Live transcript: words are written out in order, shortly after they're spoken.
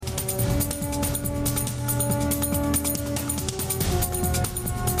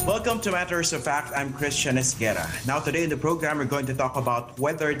Welcome to Matters of Fact. I'm Christian Esguerra. Now today in the program, we're going to talk about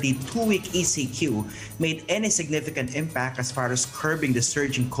whether the two-week ECQ made any significant impact as far as curbing the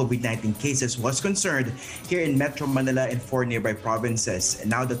surge in COVID-19 cases was concerned here in Metro Manila and four nearby provinces. And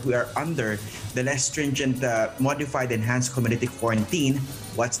now that we are under the less stringent modified enhanced community quarantine,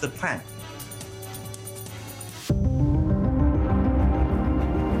 what's the plan?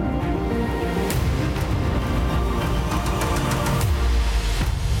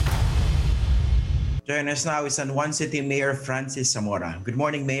 Joining us now is San Juan City Mayor Francis Zamora. Good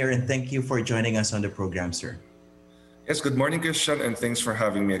morning, Mayor, and thank you for joining us on the program, sir. Yes, good morning, Christian, and thanks for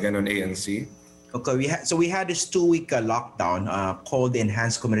having me again on ANC. Okay, we had this two-week lockdown called the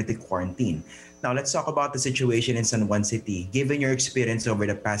Enhanced Community Quarantine. Now, let's talk about the situation in San Juan City. Given your experience over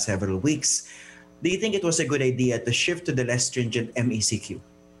the past several weeks, do you think it was a good idea to shift to the less stringent MECQ?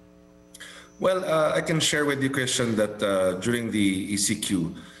 Well, I can share with you, Christian, that during the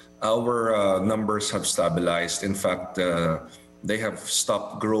ECQ, our numbers have stabilized. In fact, they have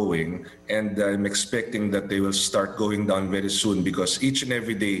stopped growing, and I'm expecting that they will start going down very soon because each and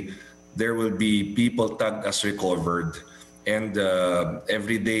every day there will be people tagged as recovered. And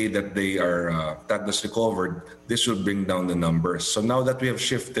every day that they are tagged as recovered, this will bring down the numbers. So now that we have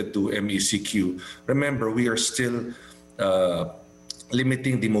shifted to MECQ, remember, we are still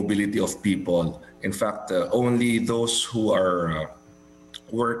limiting the mobility of people. In fact, only those who are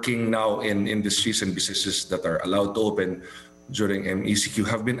working now in industries and businesses that are allowed to open during MECQ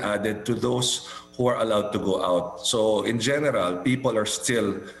have been added to those who are allowed to go out. So in general, people are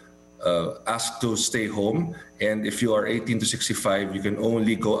still asked to stay home. And if you are 18 to 65, you can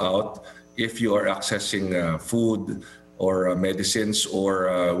only go out if you are accessing food or medicines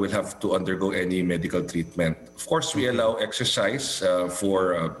or will have to undergo any medical treatment. Of course, we allow exercise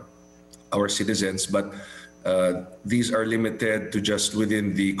for our citizens, but these are limited to just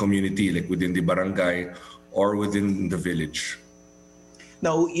within the community, like within the barangay or within the village.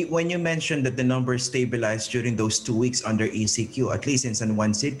 Now, when you mentioned that the numbers stabilized during those 2 weeks under ECQ, at least in San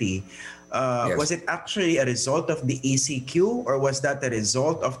Juan City, Yes. was it actually a result of the ECQ or was that a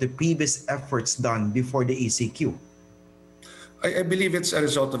result of the previous efforts done before the ECQ? I believe it's a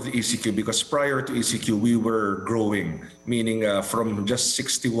result of the ECQ because prior to ECQ, we were growing, meaning from just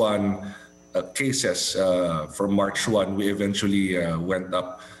 61 cases from March 1, we eventually went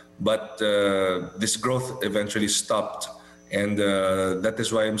up. But this growth eventually stopped. And that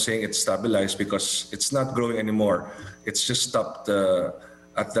is why I'm saying it's stabilized because it's not growing anymore. It's just stopped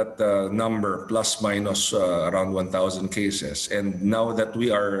at that number, plus minus around 1,000 cases. And now that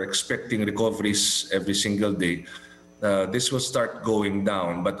we are expecting recoveries every single day, this will start going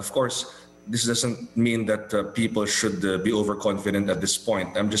down. But of course, this doesn't mean that people should be overconfident at this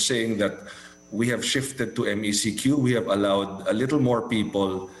point. I'm just saying that we have shifted to MECQ. We have allowed a little more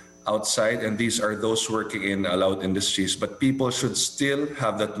people outside, and these are those working in allowed industries. But people should still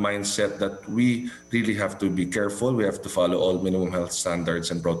have that mindset that we really have to be careful. We have to follow all minimum health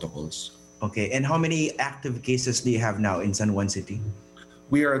standards and protocols. Okay, and how many active cases do you have now in San Juan City?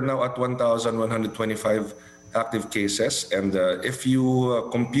 We are now at 1,125 active cases. And if you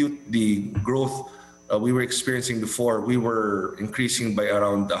compute the growth we were experiencing before, we were increasing by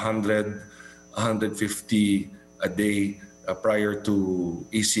around 100, 150 a day prior to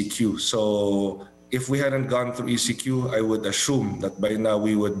ECQ. So if we hadn't gone through ECQ, I would assume that by now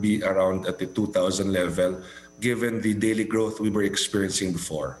we would be around at the 2,000 level, given the daily growth we were experiencing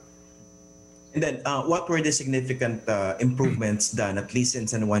before. And then what were the significant improvements done, at least in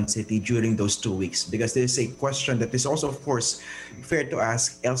San Juan City, during those 2 weeks? Because there's a question that is also, of course, fair to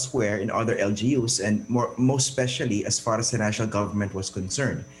ask elsewhere in other LGUs, and most especially as far as the national government was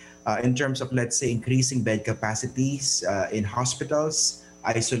concerned. In terms of, let's say, increasing bed capacities in hospitals,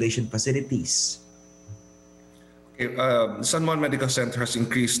 isolation facilities. Okay, San Juan Medical Center has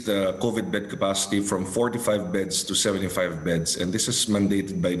increased the COVID bed capacity from 45 beds to 75 beds, and this is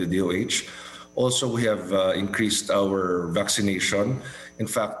mandated by the DOH. Also, we have increased our vaccination. In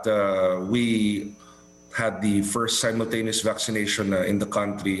fact, we had the first simultaneous vaccination in the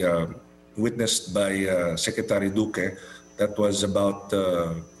country witnessed by Secretary Duque. That was about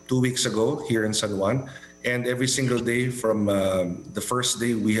 2 weeks ago here in San Juan. And every single day from the first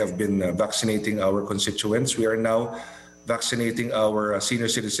day, we have been vaccinating our constituents. We are now vaccinating our senior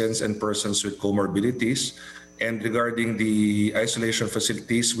citizens and persons with comorbidities. And regarding the isolation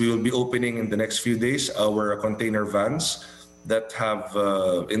facilities, we will be opening in the next few days our container vans that have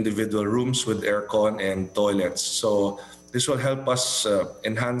individual rooms with aircon and toilets. So this will help us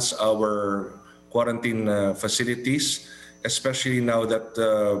enhance our quarantine facilities especially now that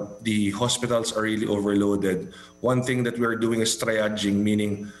the hospitals are really overloaded. One thing that we are doing is triaging,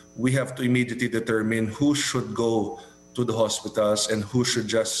 meaning we have to immediately determine who should go to the hospitals and who should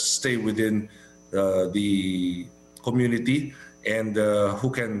just stay within the community, and who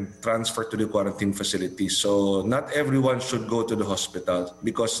can transfer to the quarantine facility. So not everyone should go to the hospital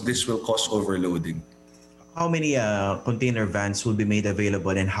because this will cause overloading. How many container vans will be made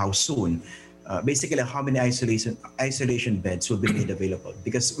available and how soon? Basically, how many isolation beds will be made available?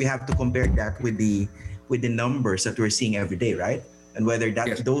 Because we have to compare that with the numbers that we're seeing every day, right? And whether that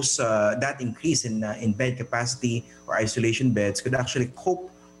Yes. that increase in bed capacity or isolation beds could actually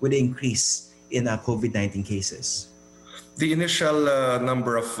cope with the increase in COVID-19 cases. The initial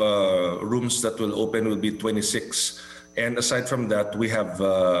number of rooms that will open will be 26. And aside from that, we have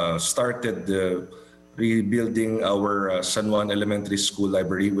started rebuilding our San Juan Elementary School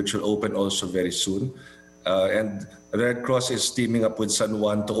library, which will open also very soon. And Red Cross is teaming up with San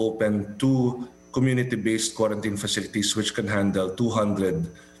Juan to open 2 community-based quarantine facilities which can handle 200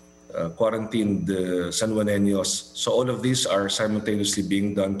 quarantined San Juaneños. So all of these are simultaneously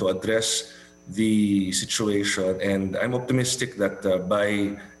being done to address the situation, and I'm optimistic that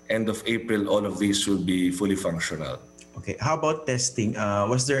by end of April, all of these will be fully functional. Okay, how about testing?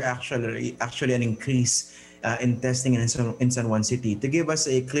 Was there actually an increase in testing in San Juan City to give us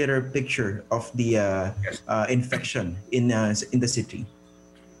a clearer picture of the infection in the city?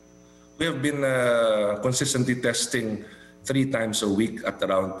 We have been consistently testing 3 times a week at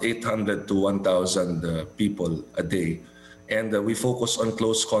around 800 to 1,000 people a day. And we focus on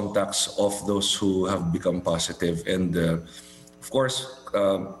close contacts of those who have become positive. And of course,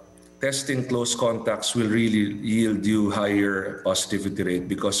 testing close contacts will really yield you higher positivity rate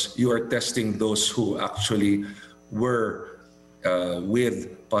because you are testing those who actually were with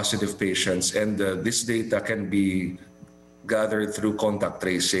positive patients. And this data can be gathered through contact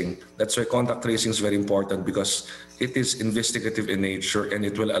tracing. That's why contact tracing is very important because it is investigative in nature and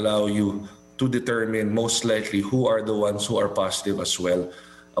it will allow you to determine most likely who are the ones who are positive as well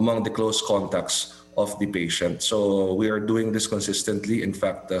among the close contacts of the patient. So we are doing this consistently. In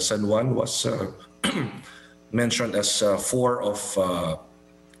fact, San Juan was mentioned as 4 of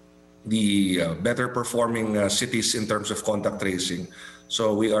the better performing cities in terms of contact tracing.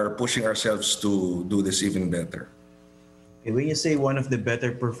 So we are pushing ourselves to do this even better. Okay, when you say one of the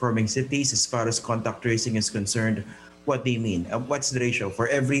better performing cities as far as contact tracing is concerned, what do you mean? What's the ratio? For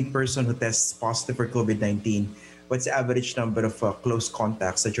every person who tests positive for COVID-19, what's the average number of close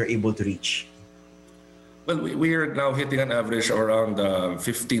contacts that you're able to reach? Well, we are now hitting an average of around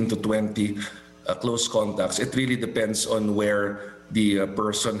 15 to 20 close contacts. It really depends on where the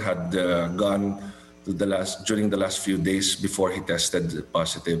person had gone to during the last few days before he tested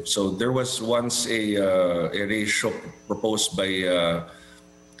positive. So there was once a ratio proposed by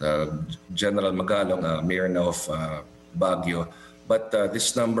General Magalong, mayor now of Baguio. But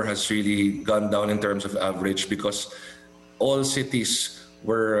this number has really gone down in terms of average because all cities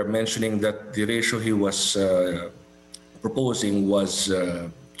were mentioning that the ratio he was proposing was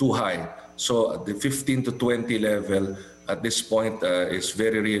too high. So the 15 to 20 level at this point is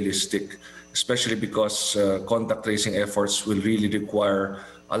very realistic, especially because contact tracing efforts will really require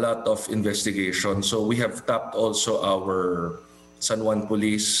a lot of investigation. So we have tapped also our San Juan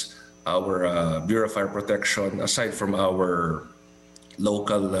Police, our Bureau of Fire Protection, aside from our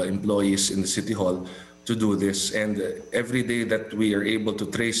local employees in the City Hall, to do this. And every day that we are able to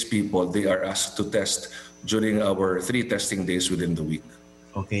trace people, they are asked to test during our 3 testing days within the week.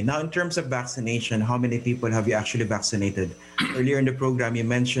 Okay, now in terms of vaccination, how many people have you actually vaccinated? Earlier in the program, you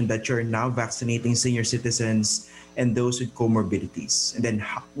mentioned that you're now vaccinating senior citizens and those with comorbidities. And then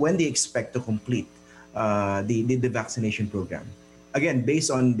when do you expect to complete the vaccination program? Again, based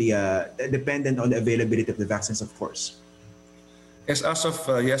on the dependent on the availability of the vaccines, of course. Yes, as of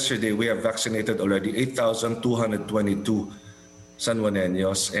yesterday, we have vaccinated already 8,222 San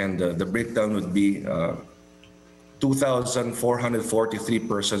Juaneños, and the breakdown would be 2,443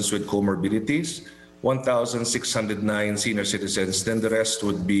 persons with comorbidities, 1,609 senior citizens, then the rest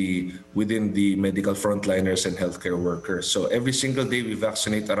would be within the medical frontliners and healthcare workers. So every single day we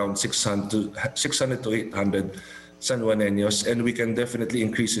vaccinate around 600 to 800 San Juaneños, and we can definitely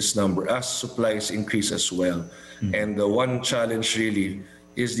increase this number as supplies increase as well. And the one challenge really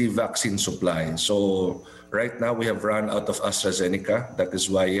is the vaccine supply. So right now we have run out of AstraZeneca. That is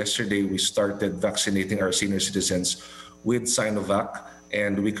why yesterday we started vaccinating our senior citizens with Sinovac.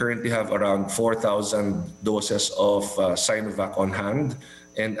 And we currently have around 4,000 doses of Sinovac on hand.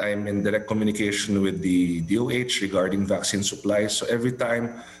 And I'm in direct communication with the DOH regarding vaccine supply. So every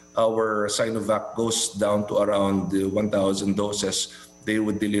time our Sinovac goes down to around 1,000 doses, they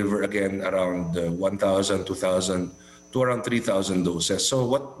would deliver again around 1,000, 2,000, to around 3,000 doses. So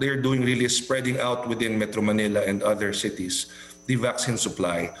what they're doing really is spreading out within Metro Manila and other cities the vaccine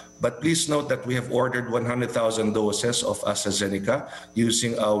supply. But please note that we have ordered 100,000 doses of AstraZeneca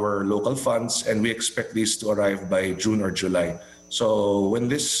using our local funds, and we expect these to arrive by June or July. So when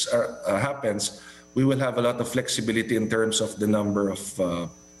this happens, we will have a lot of flexibility in terms of the number of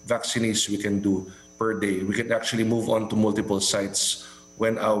vaccines we can do per day. We can actually move on to multiple sites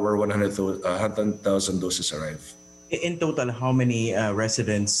when our 100,000 doses arrive. In total, how many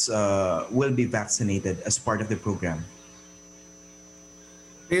residents will be vaccinated as part of the program?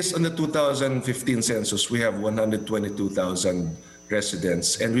 Based on the 2015 census, we have 122,000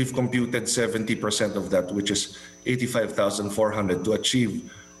 residents, and we've computed 70% of that, which is 85,400, to achieve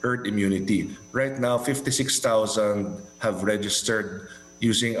herd immunity. Right now, 56,000 have registered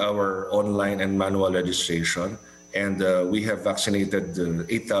using our online and manual registration, and we have vaccinated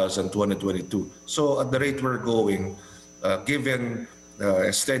 8,222. So at the rate we're going, given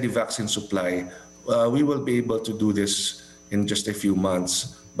a steady vaccine supply, we will be able to do this in just a few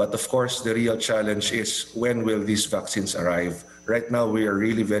months. But of course, the real challenge is, when will these vaccines arrive? Right now, we are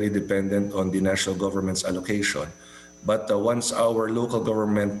really very dependent on the national government's allocation. But once our local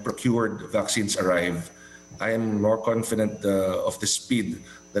government procured vaccines arrive, I am more confident of the speed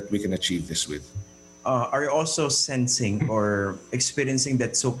that we can achieve this with. Are you also sensing or experiencing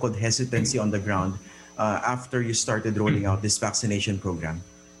that so-called hesitancy on the ground after you started rolling out this vaccination program?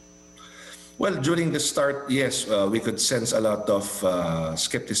 Well, during the start, yes, we could sense a lot of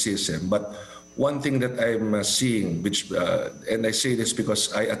skepticism. But one thing that I'm seeing, which, and I say this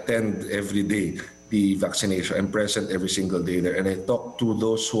because I attend every day the vaccination. I'm present every single day there, and I talk to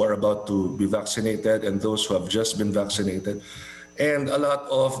those who are about to be vaccinated and those who have just been vaccinated. And a lot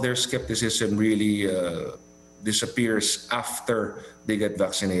of their skepticism really disappears after they get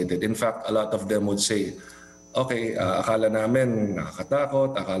vaccinated. In fact, a lot of them would say, okay, akala namin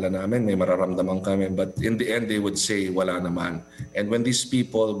nakakatakot, akala namin may mararamdaman kami, but in the end they would say wala naman. And when these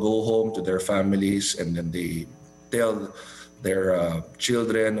people go home to their families and then they tell their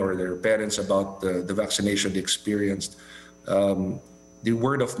children or their parents about the vaccination they experienced, the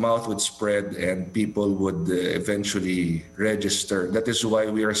word of mouth would spread and people would eventually register. That is why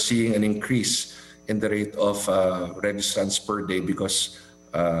we are seeing an increase in the rate of registrants per day, because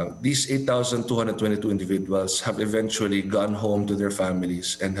these 8,222 individuals have eventually gone home to their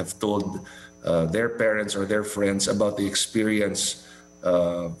families and have told their parents or their friends about the experience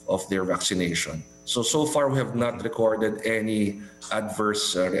of their vaccination. So far we have not recorded any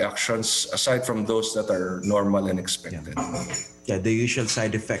adverse reactions aside from those that are normal and expected. Yeah, the usual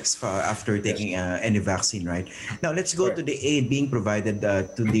side effects after taking any vaccine, right? Now let's go to the aid being provided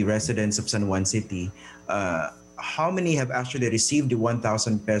to the residents of San Juan City. How many have actually received the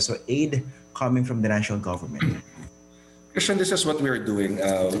 1,000 peso aid coming from the national government? Christian, this is what we are doing.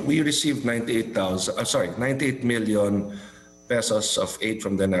 We received 98 million pesos of aid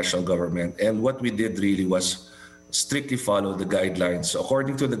from the national government. And what we did really was strictly follow the guidelines. So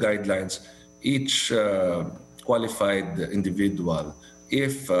according to the guidelines, each qualified individual,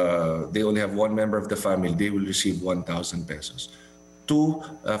 if they only have one member of the family, they will receive 1,000 pesos. Two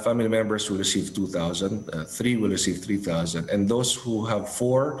family members will receive 2,000, three will receive 3,000, and those who have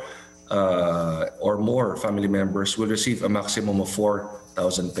four or more family members will receive a maximum of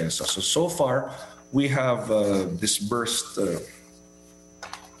 4,000 pesos. So far, we have disbursed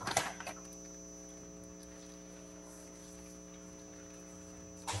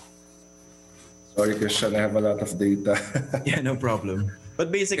sorry, Christian, I have a lot of data. Yeah, no problem.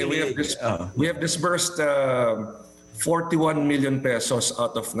 But basically, we have disbursed 41 million pesos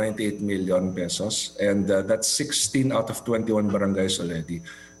out of 98 million pesos, and that's 16 out of 21 barangays already.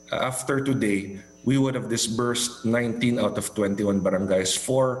 After today, we would have disbursed 19 out of 21 barangays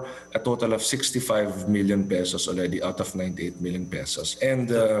for a total of 65 million pesos already out of 98 million pesos. And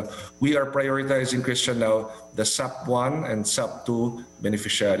we are prioritizing, Christian, now the SAP1 and SAP2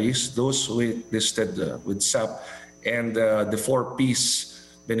 beneficiaries, those listed with SAP, and the 4 Ps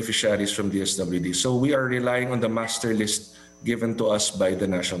beneficiaries from DSWD. So we are relying on the master list given to us by the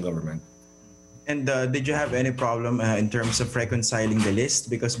national government. And did you have any problem in terms of reconciling the list?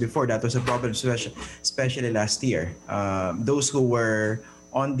 Because before that was a problem, especially last year. Those who were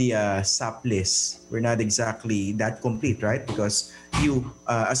on the SAP list were not exactly that complete, right? Because you,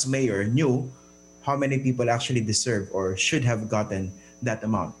 as mayor, knew how many people actually deserve or should have gotten that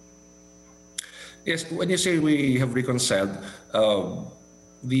amount. Yes, when you say we have reconciled,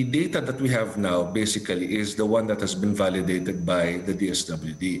 the data that we have now basically is the one that has been validated by the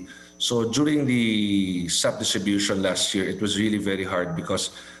DSWD. So during the SAP distribution last year, it was really very hard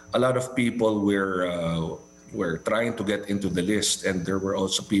because a lot of people were trying to get into the list, and there were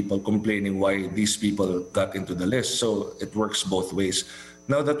also people complaining why these people got into the list. So it works both ways.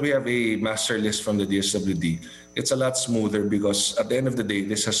 Now that we have a master list from the DSWD, it's a lot smoother because at the end of the day,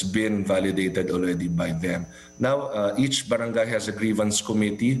 this has been validated already by them. Now, each barangay has a grievance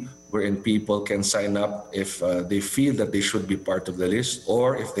committee wherein people can sign up if they feel that they should be part of the list,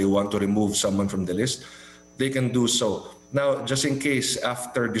 or if they want to remove someone from the list, they can do so. Now, just in case,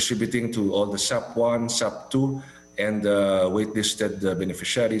 after distributing to all the SAP 1, SAP 2, and waitlisted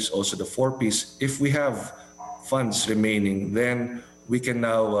beneficiaries, also the 4Ps, if we have funds remaining, then we can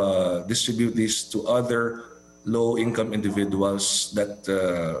now distribute these to other low-income individuals that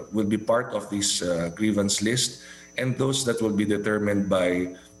will be part of this grievance list, and those that will be determined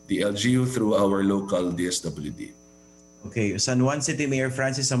by the LGU through our local DSWD. Okay, San Juan City Mayor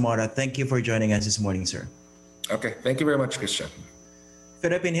Francis Zamora, thank you for joining us this morning, sir. Okay, thank you very much, Christian.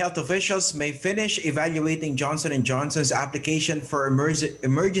 Philippine health officials may finish evaluating Johnson & Johnson's application for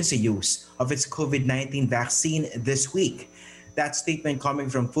emergency use of its COVID-19 vaccine this week. That statement coming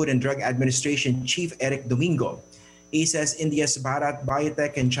from Food and Drug Administration Chief Eric Domingo. He says India's Bharat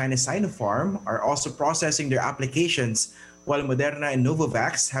Biotech and China's Sinopharm are also processing their applications, while Moderna and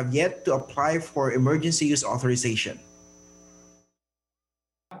Novavax have yet to apply for emergency use authorization.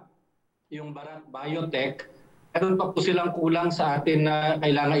 Yung Bharat Biotech, meron pa po silang kulang sa atin na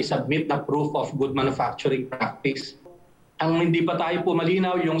kailangan i-submit na proof of good manufacturing practice. Ang hindi pa tayo po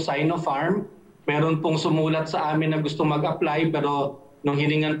malinaw, yung Sinopharm, meron pong sumulat sa amin na gusto mag-apply, pero nung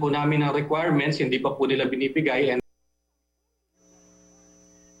hiningan po namin ng requirements, hindi pa po nila binibigay.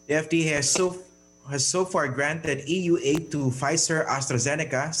 The FDA has so far granted EUA to Pfizer,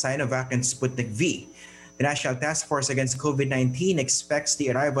 AstraZeneca, Sinovac, and Sputnik V. The National Task Force Against COVID-19 expects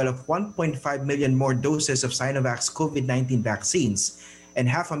the arrival of 1.5 million more doses of Sinovac's COVID-19 vaccines and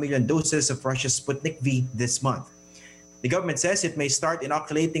 500,000 doses of Russia's Sputnik V this month. The government says it may start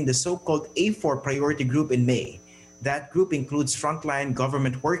inoculating the so-called A4 priority group in May. That group includes frontline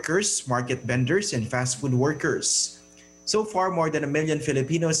government workers, market vendors, and fast food workers. So far, more than 1 million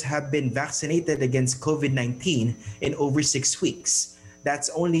Filipinos have been vaccinated against COVID-19 in over 6 weeks. That's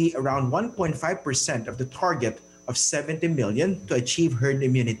only around 1.5% of the target of 70 million to achieve herd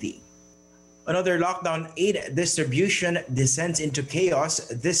immunity. Another lockdown aid distribution descends into chaos,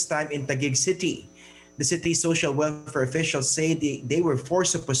 this time in Taguig City. The city's social welfare officials say they were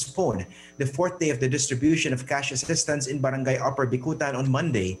forced to postpone the fourth day of the distribution of cash assistance in Barangay Upper Bikutan on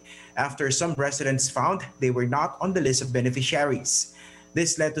Monday after some residents found they were not on the list of beneficiaries.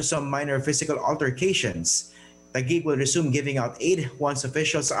 This led to some minor physical altercations. Taguig will resume giving out aid once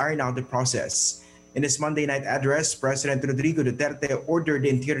officials iron out the process. In his Monday night address, President Rodrigo Duterte ordered the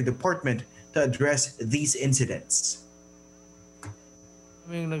Interior Department to address these incidents.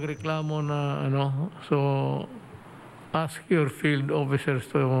 Kaming nagreklamo na so ask your field officers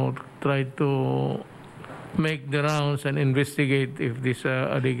to try to make the rounds and investigate if these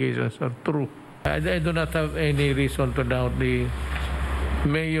allegations are true. I do not have any reason to doubt the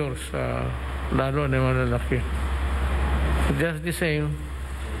mayor's lalo na malalaki. Just the same,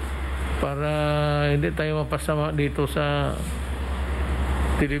 para hindi tayo mapasama dito sa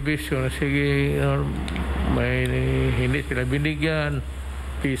television. Sige, may hindi sila binigyan,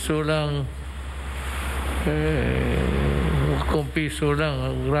 piso lang. Kung piso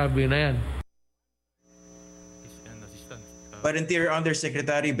lang, grabe na yan. But Interior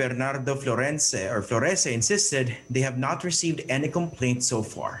Undersecretary Bernardo Florese insisted they have not received any complaints so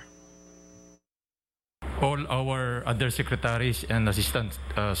far. All our undersecretaries and assistant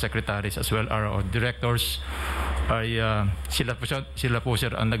secretaries as well our directors ay sila po sir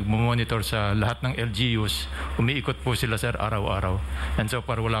ang nagmo-monitor sa lahat ng LGUs. Umiikot po sila sir araw-araw. And so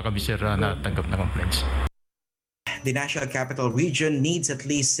far wala kami sir natanggap na complaints. The National Capital Region needs at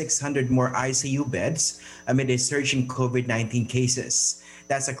least 600 more ICU beds amid a surge in COVID-19 cases.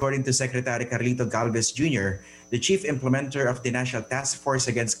 That's according to Secretary Carlito Galvez Jr., the chief implementer of the National Task Force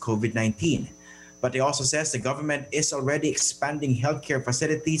Against COVID-19. But he also says the government is already expanding healthcare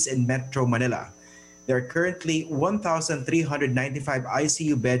facilities in Metro Manila. There are currently 1,395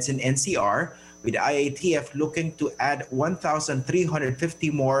 ICU beds in NCR, with IATF looking to add 1,350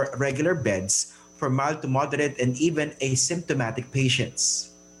 more regular beds for mild to moderate and even asymptomatic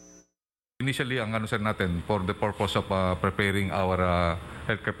patients. Initially, ang ano sir natin, for the purpose of preparing our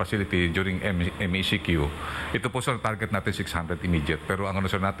healthcare facility during MECQ, ito po sir, target natin 600 immediate. Pero ang ano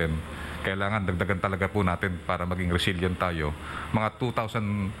sir natin, kailangan dagdagan talaga po natin para maging resilient tayo. Mga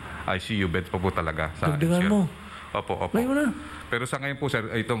 2,000 ICU beds pa po talaga. Dagdagan mo. Opo. Ngayon na. Pero sa ngayon po sir,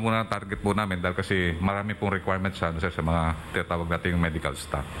 ito muna ang target po namin dahil kasi marami pong requirements sa mga tinatawag natin yung medical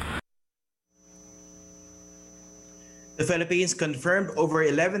staff. The Philippines confirmed over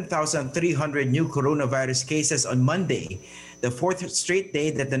 11,300 new coronavirus cases on Monday, the fourth straight day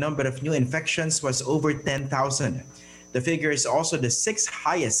that the number of new infections was over 10,000. The figure is also the sixth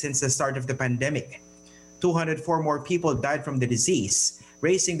highest since the start of the pandemic. 204 more people died from the disease,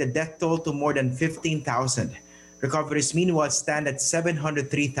 raising the death toll to more than 15,000. Recoveries meanwhile stand at 703,000.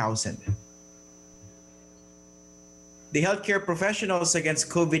 The Healthcare Professionals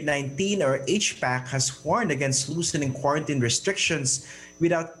Against COVID-19, or HPAC, has warned against loosening quarantine restrictions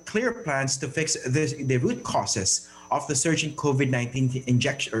without clear plans to fix the root causes of the surging COVID-19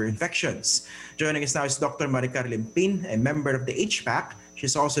 infections. Joining us now is Dr. Maricar Limpin, a member of the HPAC.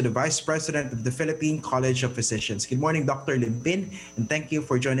 She's also the Vice President of the Philippine College of Physicians. Good morning, Dr. Limpin, and thank you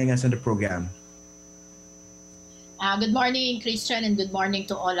for joining us on the program. Good morning, Christian, and good morning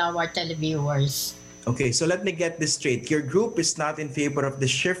to all our televiewers. Okay, so let me get this straight. Your group is not in favor of the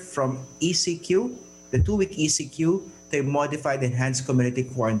shift from ECQ, the 2-week ECQ, to a modified enhanced community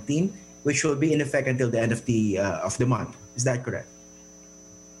quarantine, which will be in effect until the end of the month. Is that correct?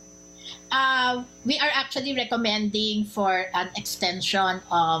 We are actually recommending for an extension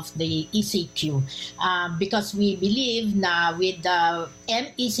of the ECQ because we believe na with the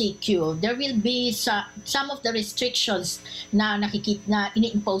MECQ, there will be some of the restrictions na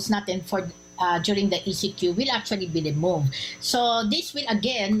ini-impose natin for during the ECQ will actually be removed. So this will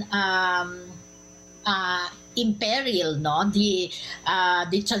again imperil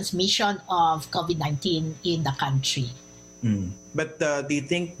the transmission of COVID-19 in the country. But do you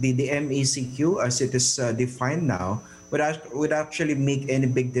think the MECQ, as it is defined now, would actually make any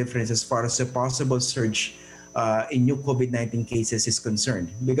big difference as far as a possible surge in new COVID-19 cases is concerned?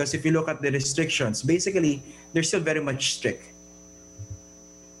 Because if you look at the restrictions, basically they're still very much strict.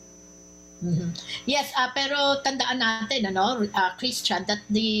 Yes, pero tandaan natin, Christian, that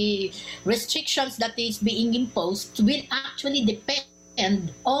the restrictions that is being imposed will actually depend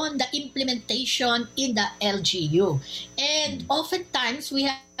on the implementation in the LGU. And oftentimes,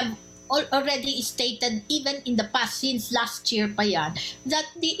 we have already stated, even in the past, since last year pa yan, that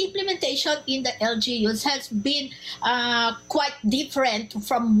the implementation in the LGUs has been quite different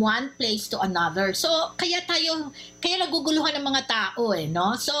from one place to another. So, kaya naguguluhan ng mga tao,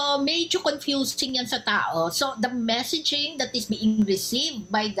 no? So, medyo confusing yan sa tao. So, the messaging that is being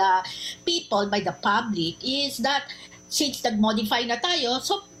received by the people, by the public, is that since nag-modify na tayo,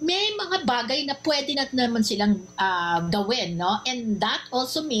 so may mga bagay na pwede na naman silang gawin, no? And that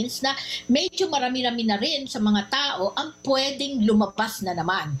also means na medyo marami-rami na rin sa mga tao ang pwedeng lumabas na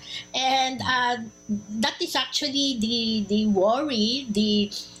naman. And that is actually the worry,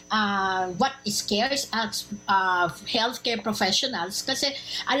 what scares us healthcare professionals kasi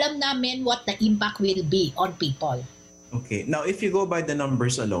alam namin what the impact will be on people. Okay. Now, if you go by the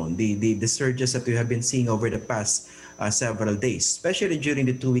numbers alone, the surges that we have been seeing over the past several days, especially during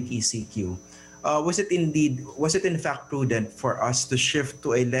the 2-week ECQ, was it in fact prudent for us to shift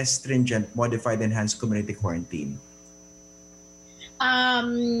to a less stringent modified enhanced community quarantine?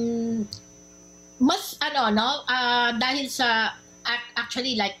 Mas dahil sa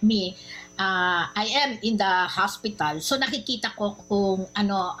actually like me, I am in the hospital, so nakikita ko kung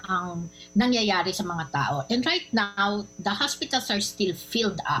ano ang nangyayari sa mga tao. And right now, the hospitals are still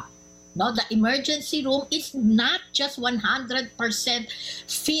filled up. No, the emergency room is not just 100%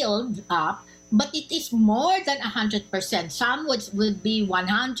 filled up, but it is more than 100%. Some will be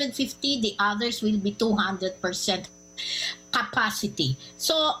 150, the others will be 200% capacity.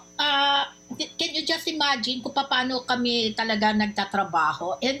 So, can you just imagine kung paano kami talaga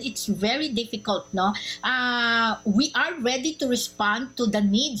nagtatrabaho? And it's very difficult, no? We are ready to respond to the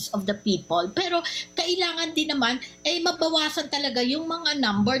needs of the people, pero kailangan din naman mabawasan talaga yung mga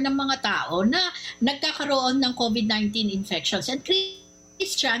number ng mga tao na nagkakaroon ng COVID-19 infections. And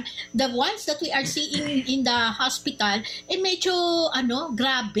Christian, the ones that we are seeing in the hospital, medyo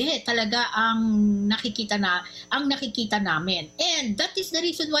grabe talaga ang nakikita namin. And that is the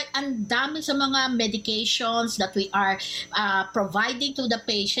reason why ang dami sa mga medications that we are providing to the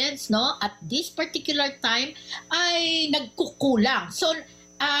patients, no, at this particular time ay nagkukulang. So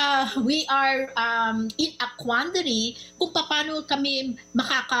we are in a quandary kung paano kami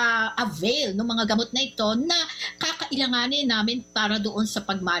makaka-avail ng mga gamot na ito na kakailanganin namin para doon sa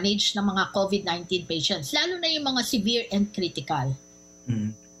pag-manage ng mga COVID-19 patients, lalo na yung mga severe and critical.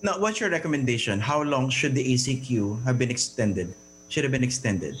 Now, what's your recommendation? How long should the ACQ have been extended? Should have been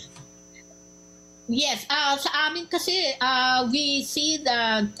extended? Yes, sa amin kasi we see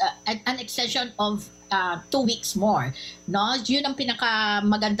an extension of 2 weeks more, no? Yun ang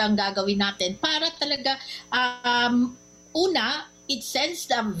pinakamagandang gagawin natin para talaga una, it sends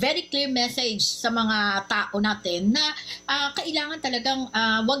a very clear message sa mga tao natin na kailangan talagang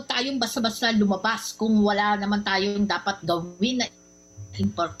wag tayong basta-basta lumabas kung wala naman tayong dapat gawin na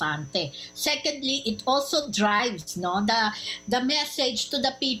importante. Secondly, it also drives the message to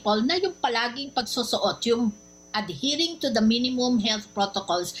the people na yung palaging pagsusuot, yung adhering to the minimum health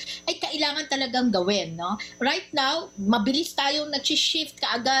protocols ay kailangan talagang gawin, no? Right now, mabilis tayong nag-shift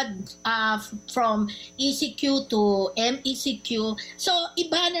kaagad from ECQ to MECQ. So,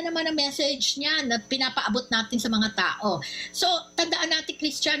 iba na naman ang message niya na pinapaabot natin sa mga tao. So, tandaan natin,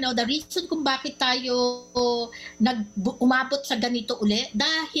 Christian, the reason kung bakit tayo umabot sa ganito uli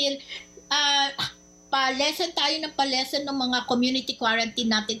dahil pa-lesson tayo ng mga community quarantine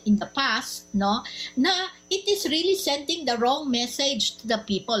natin in the past, no? Na it is really sending the wrong message to the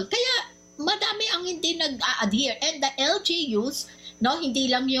people. Kaya madami ang hindi nag-a-adhere. And the LGUs, no, hindi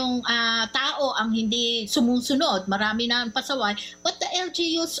lang yung tao ang hindi sumusunod, marami na ang pasaway, but the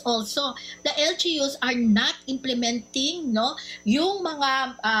LGUs also. The LGUs are not implementing, no, yung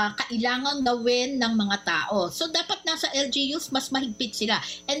mga kailangang gawin ng mga tao. So dapat nasa LGUs mas mahigpit sila.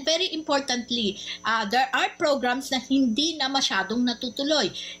 And very importantly, there are programs na hindi na masyadong natutuloy.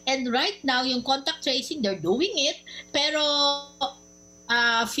 And right now, yung contact tracing, they're doing it, pero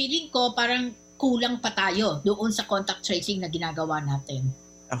feeling ko parang kulang pa tayo doon sa contact tracing na ginagawa natin.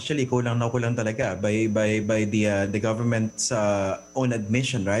 Actually, kulang talaga by the government's own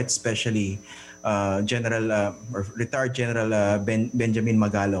admission, right? Especially General or retired General Benjamin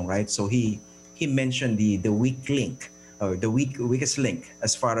Magalong, right? So he mentioned the weak link or the weakest link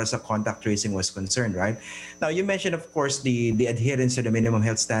as far as contact tracing was concerned, right? Now you mentioned, of course, the adherence to the minimum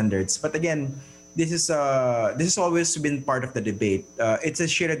health standards, but again, this has always been part of the debate. It's a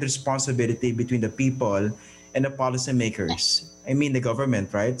shared responsibility between the people and the policymakers. I mean, the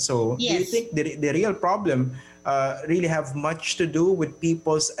government, right? So, yes. Do you think the real problem really have much to do with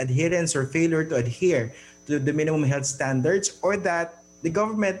people's adherence or failure to adhere to the minimum health standards, or that the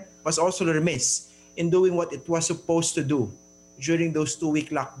government was also remiss in doing what it was supposed to do during those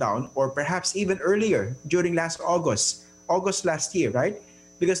 2-week lockdown, or perhaps even earlier during August last year, right?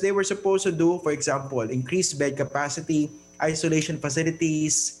 Because they were supposed to do, for example, increased bed capacity, isolation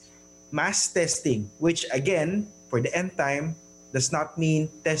facilities, mass testing, which again, for the end time, does not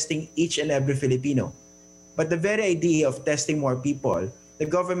mean testing each and every Filipino. But the very idea of testing more people, the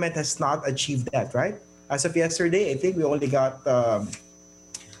government has not achieved that, right? As of yesterday, I think we only got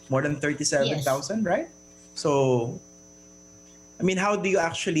more than 37,000, yes. Right? So, I mean, how do you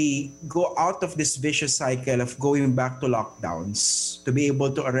actually go out of this vicious cycle of going back to lockdowns to be able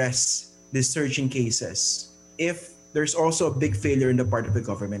to arrest these surging cases if there's also a big failure in the part of the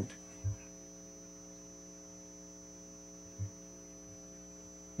government?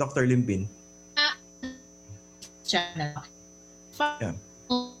 Dr. Limbin. Yeah.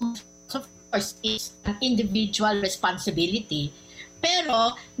 Of course, it's an individual responsibility.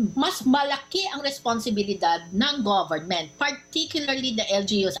 Pero mas malaki ang responsibilidad ng government, particularly the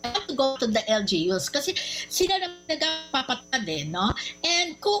LGUs. I have to go to the LGUs kasi sila na nagpapatad no?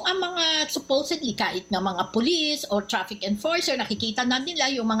 And kung ang mga supposedly kahit ng mga police or traffic enforcer, nakikita na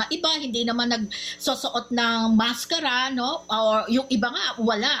nila yung mga iba hindi naman nagsusuot ng maskara, no? Or yung iba nga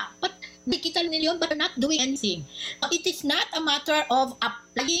wala. But nakikita nila yun but not doing anything. It is not a matter of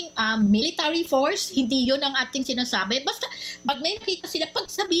applying military force. Hindi yun ang ating sinasabi. Basta pag may nakita sila,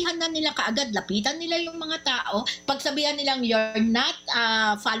 pagsabihan na nila kaagad, lapitan nila yung mga tao, pagsabihan nilang you're not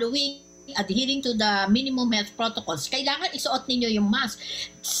adhering to the minimum health protocols, kailangan isuot ninyo yung mask.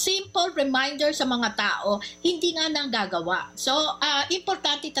 Simple reminder sa mga tao, hindi nga nang gagawa. So,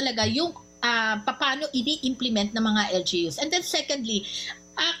 importante talaga yung paano i-implement ng mga LGUs. And then secondly,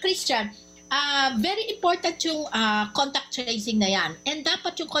 Christian, very important yung contact tracing na yan. And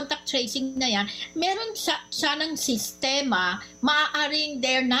dapat yung contact tracing na yan, meron sanang sistema, maaaring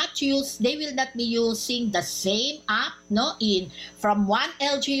they will not be using the same app, no, from one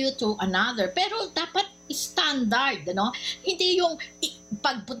LGU to another. Pero dapat standard, no? Hindi yung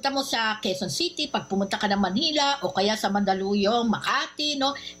pagpunta mo sa Quezon City, pag pumunta ka ng Manila o kaya sa Mandaluyong, Makati,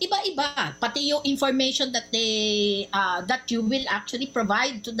 no, iba-iba. Pati yung information that that you will actually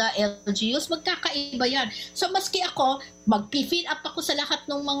provide to the LGUs, magkakaiba yan. So maski ako, mag-fill up ako sa lahat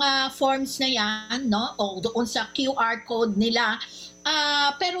ng mga forms na yan, no, o doon sa QR code nila.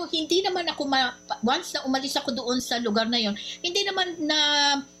 Pero hindi naman ako, once na umalis ako doon sa lugar na yon, hindi naman na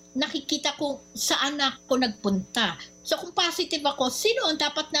nakikita ko saan ako nagpunta. So kung positive ako, sino ang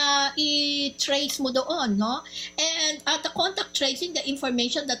dapat na i-trace mo doon, no? And the contact tracing, the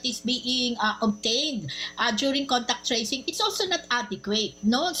information that is being obtained during contact tracing, it's also not adequate,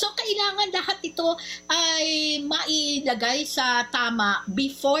 no? So kailangan lahat ito ay mailagay sa tama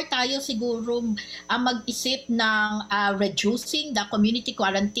before tayo siguro mag-isip ng reducing the community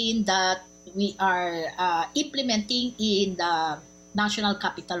quarantine that we are implementing in the National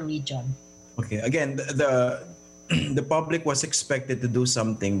Capital Region. Okay, again, the public was expected to do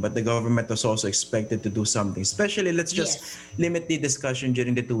something, but the government was also expected to do something. Especially, let's just limit the discussion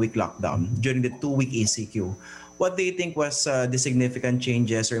during the 2-week lockdown, during the 2-week ECQ. What do you think was the significant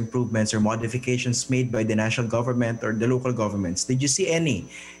changes or improvements or modifications made by the national government or the local governments? Did you see any?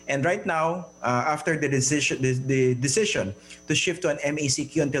 And right now, after the decision to shift to an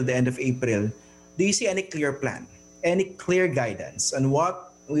MECQ until the end of April, do you see any clear plan, any clear guidance on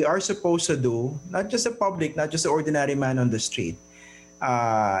what we are supposed to do, not just the public, not just the ordinary man on the street?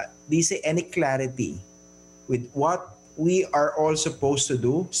 Do you see any clarity with what we are all supposed to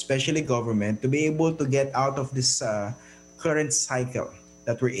do, especially government, to be able to get out of this current cycle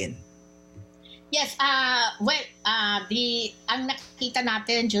that we're in? Yes, ang nakita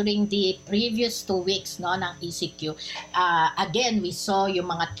natin during the previous 2 weeks, no, ng ECQ, again, we saw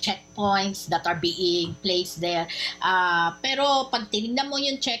yung mga checkpoints that are being placed there. Pero pag tinignan mo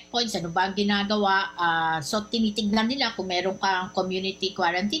yung checkpoints, ano ba ang ginagawa? So tinitignan nila kung meron kang community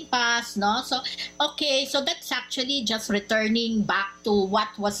quarantine pass, no? So, okay, so that's actually just returning back to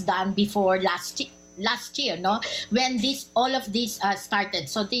what was done before last year, no? When all of this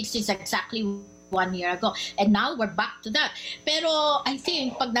started. So this is exactly 1 year ago. And now we're back to that. Pero I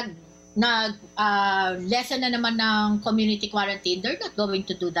think pag lesson na naman ng community quarantine, they're not going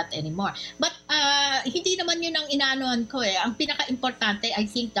to do that anymore. But hindi naman yun ang inaanoan ko eh. Ang pinaka-importante, I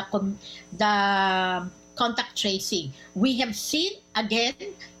think the contact tracing. We have seen again,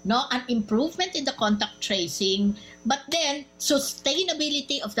 no, an improvement in the contact tracing, but then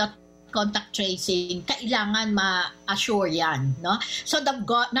sustainability of that contact tracing, kailangan ma-assure yan, no? So the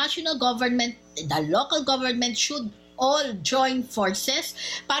national government, the local government should all join forces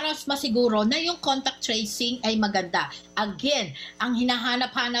para masiguro na yung contact tracing ay maganda. Again, ang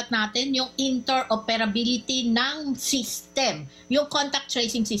hinahanap-hanap natin yung interoperability ng system, yung contact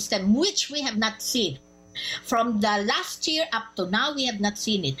tracing system, which we have not seen. From the last year up to now, we have not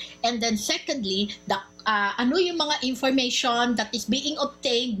seen it. And then secondly, ano yung mga information that is being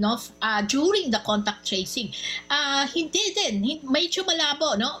obtained, no, during the contact tracing. Hindi din, medyo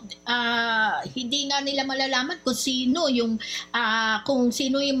malabo, no? Hindi nga nila malalaman kung sino yung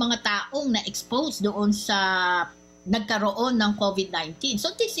mga taong na-expose doon sa nagkaroon ng COVID-19.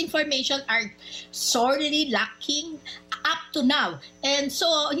 So this information are sorely lacking up to now. And so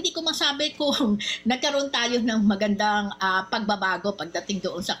hindi ko masabi kung nagkaroon tayo ng magandang pagbabago pagdating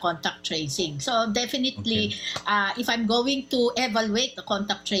doon sa contact tracing. So definitely, if I'm going to evaluate the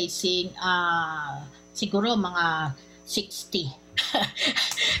contact tracing, siguro mga 60.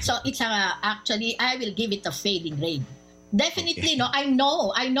 So it's actually, I will give it a failing grade. Definitely, no, I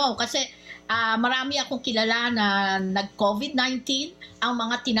know kasi marami akong kilala na nag-COVID-19. Ang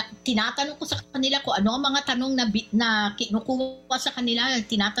mga tinatanong ko sa kanila kung ano ang mga tanong na kinukuha sa kanila,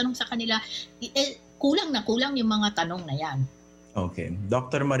 tinatanong sa kanila, kulang yung mga tanong na yan. Okay.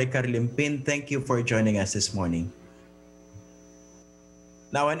 Dr. Maricar Limpin, thank you for joining us this morning.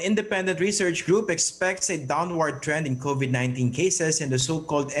 Now, an independent research group expects a downward trend in COVID-19 cases in the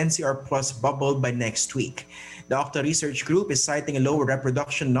so-called NCR Plus bubble by next week. The Octa Research Group is citing a lower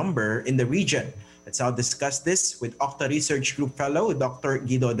reproduction number in the region. Let's now discuss this with Octa Research Group Fellow, Dr.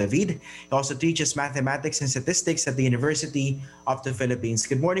 Guido David. He also teaches mathematics and statistics at the University of the Philippines.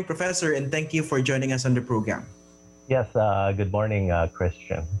 Good morning, Professor, and thank you for joining us on the program. Yes, good morning,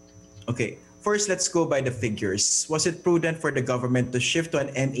 Christian. Okay. First, let's go by the figures. Was it prudent for the government to shift to an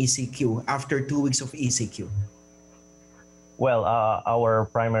MECQ after 2 weeks of ECQ? Well, our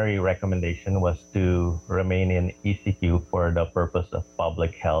primary recommendation was to remain in ECQ for the purpose of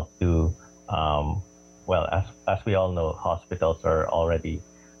public health to, as we all know, hospitals are already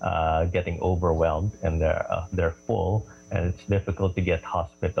getting overwhelmed and they're full, and it's difficult to get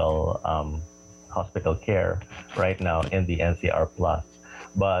hospital care right now in the NCR Plus.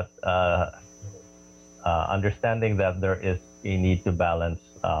 But understanding that there is a need to balance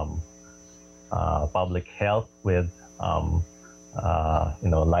public health with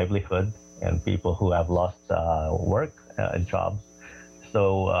livelihood and people who have lost work jobs.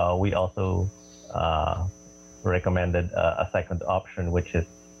 So we also recommended a second option, which is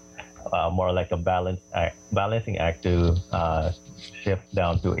more like a balancing act to shift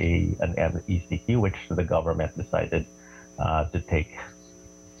down to an MECQ, which the government decided to take.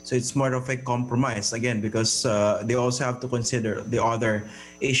 So it's more of a compromise again, because they also have to consider the other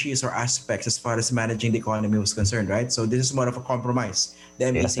issues or aspects as far as managing the economy was concerned, right? So this is more of a compromise, the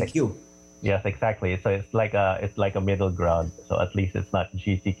MECQ. Yes, exactly. So it's like a middle ground. So at least it's not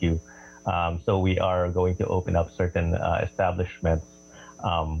GCQ. So we are going to open up certain establishments,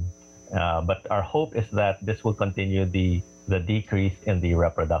 but our hope is that this will continue the decrease in the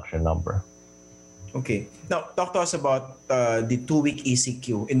reproduction number. Okay. Now, talk to us about the 2-week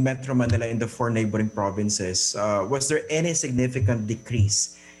ECQ in Metro Manila in the 4 neighboring provinces. Was there any significant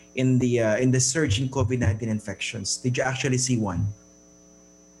decrease in the surge in COVID-19 infections? Did you actually see one?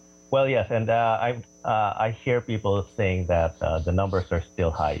 Well, yes, and I hear people saying that the numbers are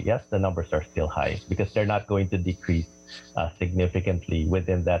still high. Yes, the numbers are still high because they're not going to decrease significantly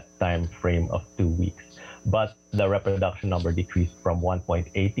within that time frame of 2 weeks. But the reproduction number decreased from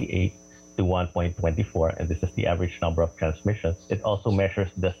 1.88 to 1.24, and this is the average number of transmissions. It also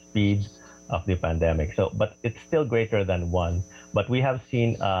measures the speed of the pandemic. So, but it's still greater than 1. But we have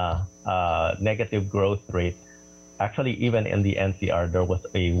seen a negative growth rate. Actually, even in the NCR, there was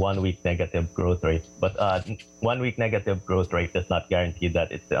a 1-week negative growth rate. But 1-week negative growth rate does not guarantee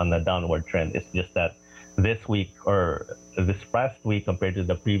that it's on a downward trend. It's just that this week or this past week compared to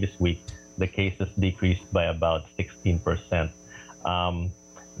the previous week, the cases decreased by about 16%.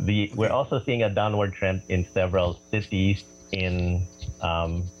 We're also seeing a downward trend in several cities in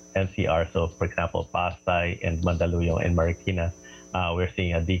NCR. So, for example, Pasay and Mandaluyong and Marikina, we're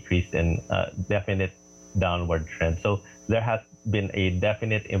seeing a decrease in definite downward trend. So there has been a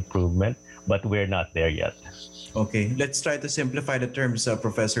definite improvement, but we're not there yet. Okay, let's try to simplify the terms,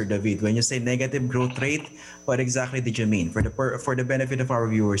 Professor David. When you say negative growth rate, what exactly did you mean for the benefit of our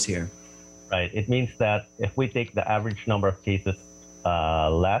viewers here? Right. It means that if we take the average number of cases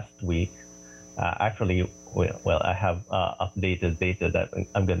last week, actually, well, I have updated data that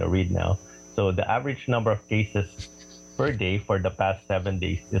I'm going to read now. So the average number of cases per day for the past 7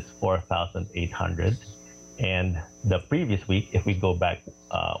 days is 4,800. And the previous week, if we go back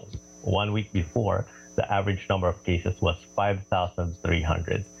 1 week before, the average number of cases was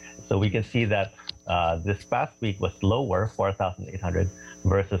 5,300. So we can see that this past week was lower, 4,800,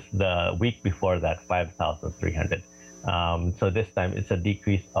 versus the week before that, 5,300. So this time it's a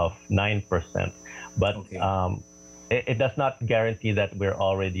decrease of 9%. But okay. It does not guarantee that we're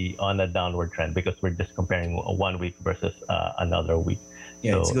already on a downward trend because we're just comparing 1 week versus another week.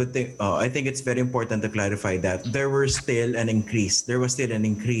 Yeah, it's a good thing. I think it's very important to clarify that there was still an increase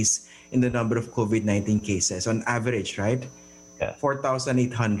in the number of COVID-19 cases on average, right? Yeah.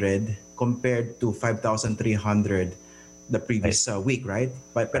 4,800 compared to 5,300 the previous week, right?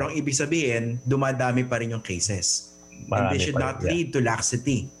 Pero ang ibig sabihin, dumadami pa rin yung cases. And this should not lead to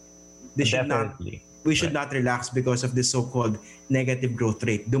laxity. We should not relax because of this so-called negative growth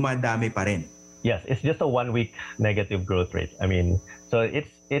rate. Dumadami pa rin. Yes, it's just a 1 week negative growth rate. I mean, so it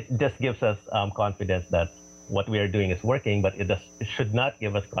just gives us confidence that what we are doing is working, but it should not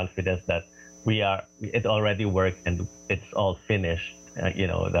give us confidence that it already worked and it's all finished,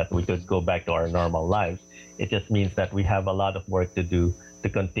 that we could go back to our normal lives. It just means that we have a lot of work to do to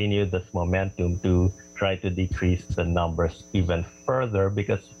continue this momentum to try to decrease the numbers even further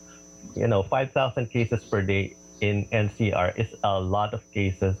because, 5,000 cases per day in NCR is a lot of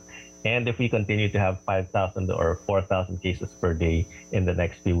cases. And if we continue to have 5,000 or 4,000 cases per day in the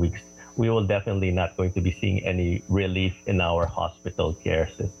next few weeks, we will definitely not going to be seeing any relief in our hospital care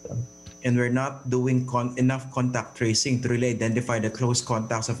system. And we're not doing enough contact tracing to really identify the close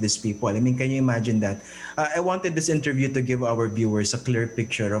contacts of these people. I mean, can you imagine that? I wanted this interview to give our viewers a clear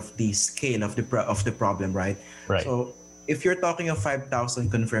picture of the scale of the problem, right? Right. So if you're talking of 5,000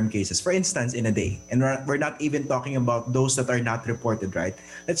 confirmed cases, for instance, in a day, and we're not even talking about those that are not reported, right?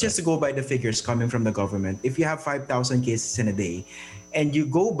 Let's just go by the figures coming from the government. If you have 5,000 cases in a day, and you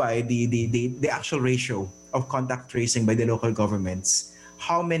go by the actual ratio of contact tracing by the local governments,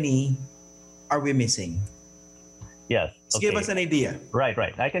 how many are we missing? Yes. Okay. Give us an idea. Right.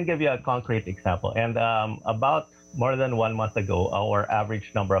 I can give you a concrete example. And about more than 1 month ago, our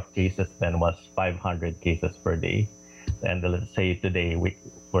average number of cases then was 500 cases per day. And let's say today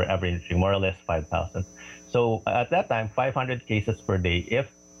we're averaging more or less 5,000. So at that time, 500 cases per day. If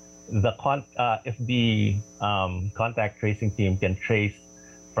the contact tracing team can trace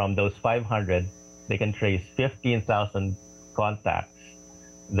from those 500, they can trace 15,000 contacts.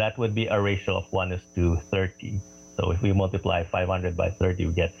 That would be a ratio of 1:30. So if we multiply 500 by 30,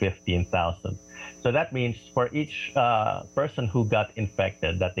 we get 15,000. So that means for each person who got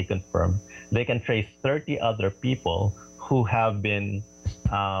infected that they confirm, they can trace 30 other people who have been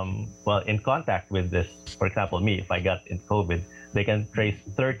in contact with this. For example, me, if I got in COVID, they can trace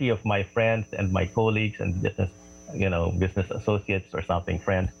 30 of my friends and my colleagues and business associates or something,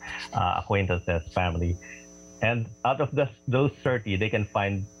 friends, acquaintances, family. And out of those 30, they can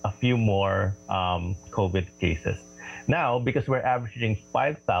find a few more COVID cases. Now, because we're averaging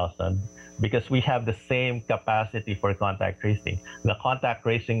 5,000, because we have the same capacity for contact tracing, the contact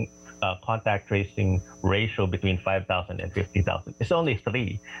tracing ratio between 5,000 and 50,000 is only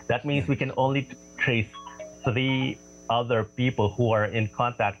 3. That means we can only trace 3 other people who are in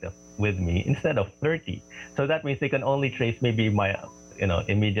contact with me instead of 30. So that means they can only trace maybe my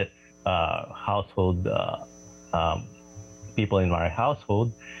immediate household people in my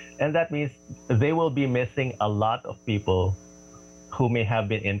household, and that means they will be missing a lot of people who may have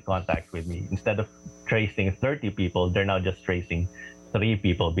been in contact with me. Instead of tracing 30 people, they're now just tracing 3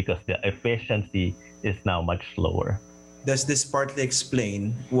 people because the efficiency is now much slower. Does this partly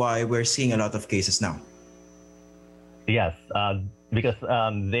explain why we're seeing a lot of cases now? Yes, because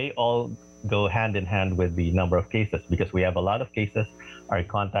they all go hand in hand with the number of cases. Because we have a lot of cases, our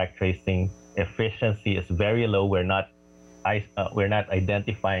contact tracing efficiency is very low. We're not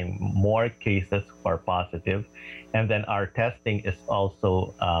identifying more cases who are positive, and then our testing is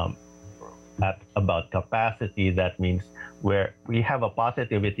also at about capacity. That means where we have a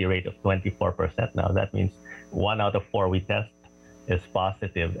positivity rate of 24% now. That means 1 out of 4 we test is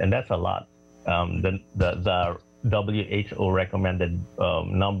positive, and that's a lot. The WHO recommended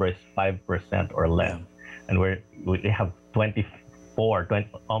number is 5% or less, and we have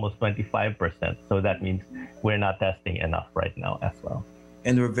almost 25%. So that means we're not testing enough right now as well.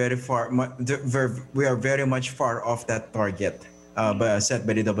 And we are very much far off that target set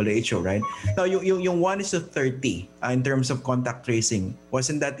by the WHO, right? Now, yung 1:30 in terms of contact tracing,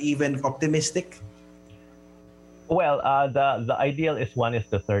 wasn't that even optimistic? Well, the ideal is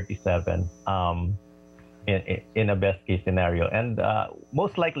 1:37 in a best case scenario, and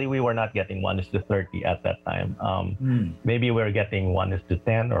most likely we were not getting 1:30 at that time. Maybe we were getting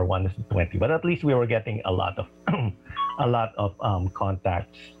 1:10 or 1:20, but at least we were getting a lot of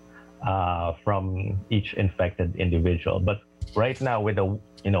contacts from each infected individual. But right now, with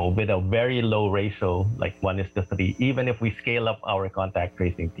a very low ratio like 1:3, even if we scale up our contact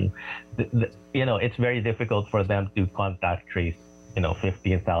tracing team, it's very difficult for them to contact trace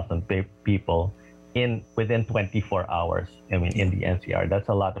 15,000 people within 24 hours. I mean, in the NCR, that's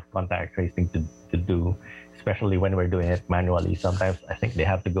a lot of contact tracing to do, especially when we're doing it manually. Sometimes I think they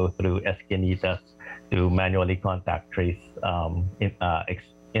have to go through Esquinitas to manually contact trace,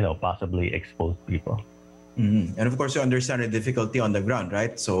 possibly exposed people. Mm-hmm. And of course, you understand the difficulty on the ground,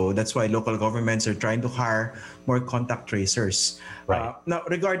 right? So that's why local governments are trying to hire more contact tracers. Right. Now,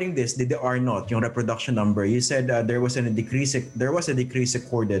 regarding this, the R0, yung reproduction number, you said there was a decrease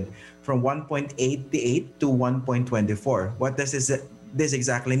recorded from 1.88 to 1.24. What does this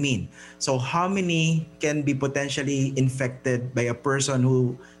exactly mean? So how many can be potentially infected by a person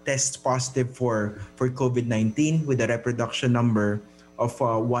who tests positive for COVID-19 with a reproduction number of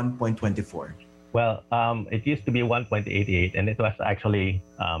 1.24? Well, it used to be 1.88, and it was actually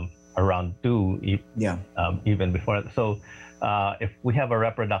around 2 even before. So if we have a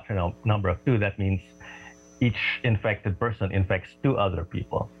reproduction number of 2, that means each infected person infects 2 other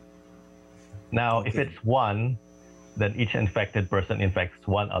people. Now, if it's 1, then each infected person infects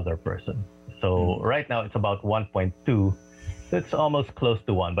 1 other person. So right now it's about 1.2. So it's almost close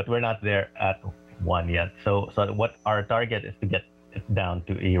to 1, but we're not there at 1 yet. So what our target is to get it down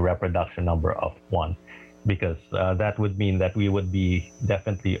to a reproduction number of 1, because that would mean that we would be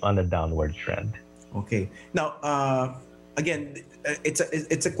definitely on a downward trend. Okay. Now, again,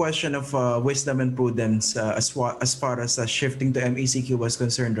 it's a question of wisdom and prudence as far as shifting to MECQ was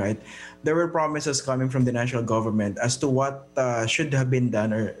concerned, right? There were promises coming from the national government as to what should have been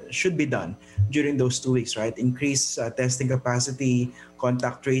done or should be done during those 2 weeks, right? Increase testing capacity,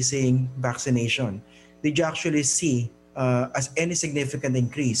 contact tracing, vaccination. Did you actually see as any significant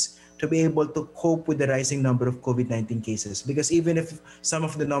increase to be able to cope with the rising number of COVID-19 cases? Because even if some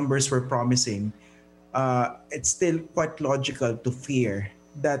of the numbers were promising, it's still quite logical to fear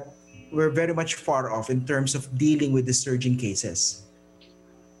that we're very much far off in terms of dealing with the surging cases.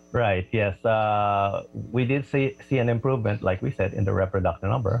 Right. Yes. We did see an improvement, like we said, in the reproductive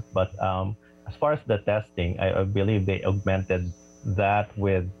number. But as far as the testing, I believe they augmented that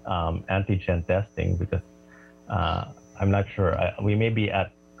with antigen testing because I'm not sure. We may be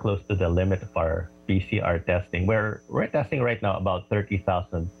at close to the limit of our PCR testing. We're testing right now about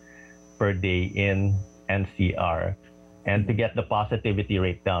 30,000 per day in NCR. And to get the positivity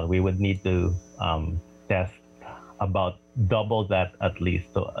rate down, we would need to test about double that at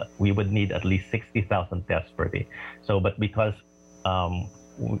least. So we would need at least 60,000 tests per day. So, but because I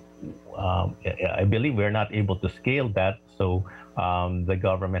believe we're not able to scale that, so the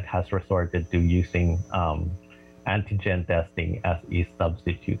government has resorted to using antigen testing as a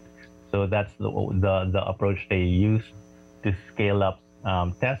substitute. So that's the approach they use to scale up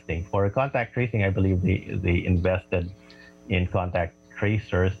testing. For contact tracing, I believe they invested in contact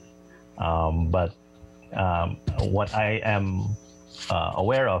tracers, but what I am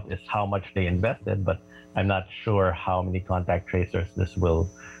aware of is how much they invested, but I'm not sure how many contact tracers this will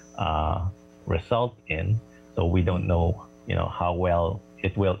result in. So we don't know, how well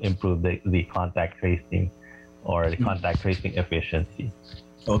it will improve the contact tracing or the contact tracing efficiency.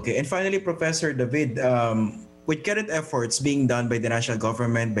 Okay, and finally, Professor David, with current efforts being done by the national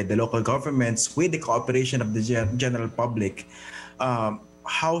government, by the local governments, with the cooperation of the general public,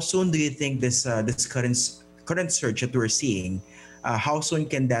 how soon do you think this current surge that we're seeing, how soon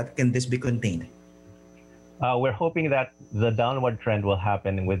can this be contained? We're hoping that the downward trend will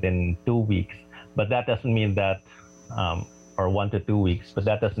happen within 2 weeks, but that doesn't mean that, or 1 to 2 weeks, but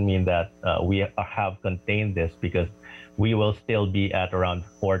that doesn't mean that we have contained this, because we will still be at around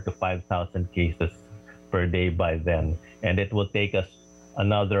 4,000 to 5,000 cases per day by then, and it will take us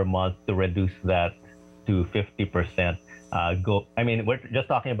another month to reduce that to 50%. We're just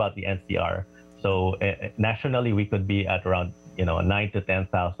talking about the NCR. So nationally, we could be at around 9,000 to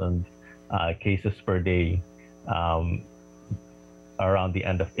 10,000 cases per day around the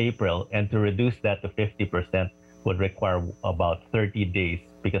end of April, and to reduce that to 50% would require about 30 days,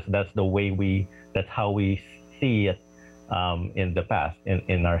 because that's how we see it in the past,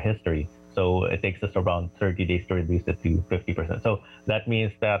 in our history. So it takes us around 30 days to reduce it to 50%. So that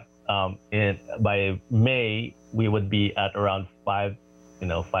means that by May, we would be at around 5,000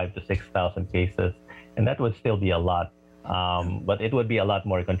 to 6,000 cases, and that would still be a lot, but it would be a lot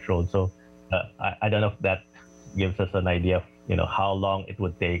more controlled. So I don't know if that gives us an idea of how long it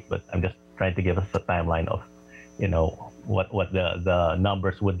would take, but I'm just trying to give us a timeline of what the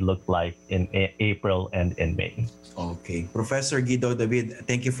numbers would look like in April and in May. Okay, Professor Guido David,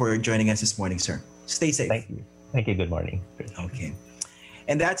 thank you for joining us this morning, sir. Stay safe. Thank you. Good morning. Okay.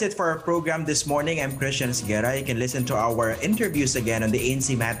 And that's it for our program this morning. I'm Christian Esguerra. You can listen to our interviews again on the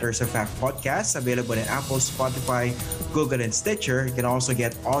ANC Matters of Fact podcast, available in Apple, Spotify, Google, and Stitcher. You can also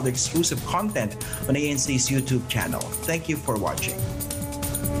get all the exclusive content on ANC's YouTube channel. Thank you for watching.